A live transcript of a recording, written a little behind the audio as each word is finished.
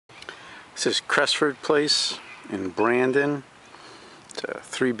This is Crestford Place in Brandon. It's a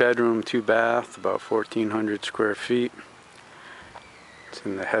 3-bedroom, 2-bath, about 1,400 square feet. It's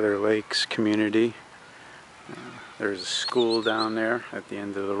in the Heather Lakes community. There's a school down there at the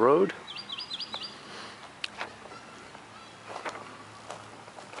end of the road.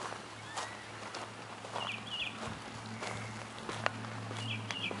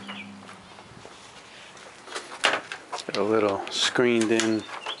 It's got a little screened in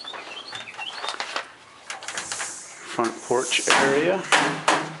front porch area.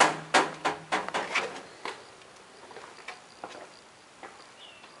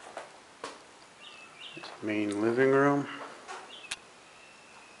 Main living room.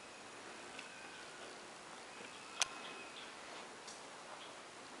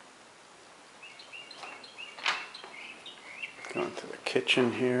 Going to the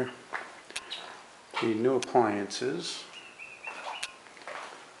kitchen here. The new appliances.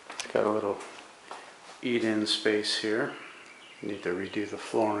 It's got a little eat-in space here. Need to redo the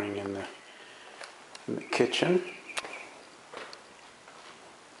flooring in the kitchen.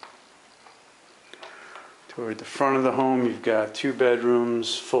 Toward the front of the home, you've got 2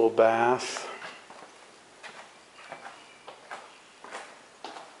 bedrooms, full bath.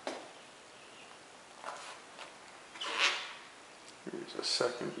 Here's a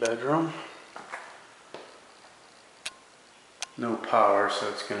second bedroom. No power, so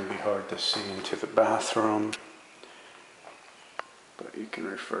it's going to be hard to see into the bathroom. But you can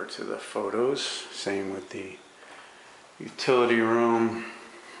refer to the photos. Same with the utility room.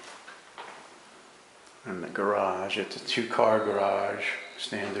 And the garage. It's a 2-car garage,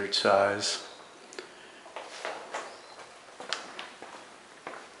 standard size.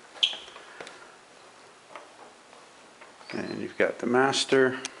 And you've got the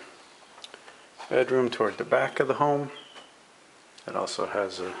master bedroom toward the back of the home. It also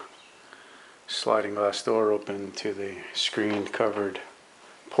has a sliding glass door open to the screened covered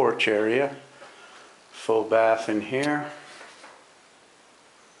porch area. Full bath in here.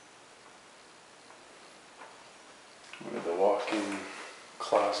 With a walk-in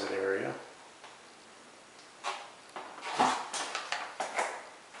closet area.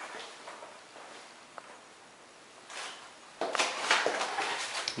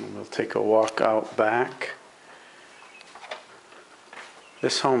 And we'll take a walk out back.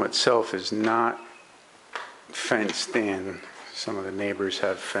 This home itself is not fenced in. Some of the neighbors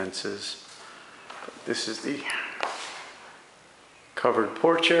have fences. But this is the covered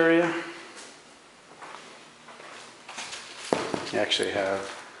porch area. You actually have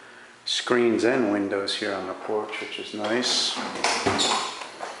screens and windows here on the porch, which is nice.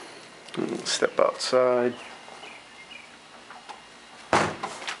 And we'll step outside.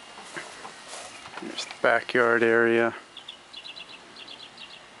 There's the backyard area.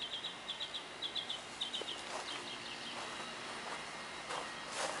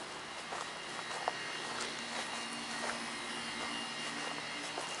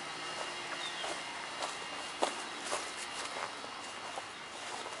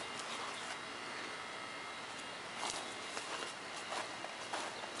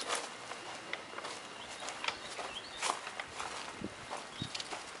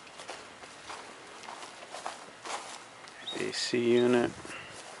 AC unit.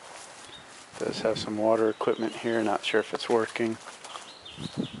 Does have some water equipment here, not sure if it's working.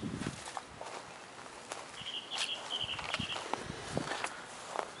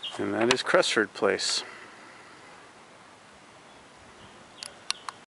 And that is Crestford Place.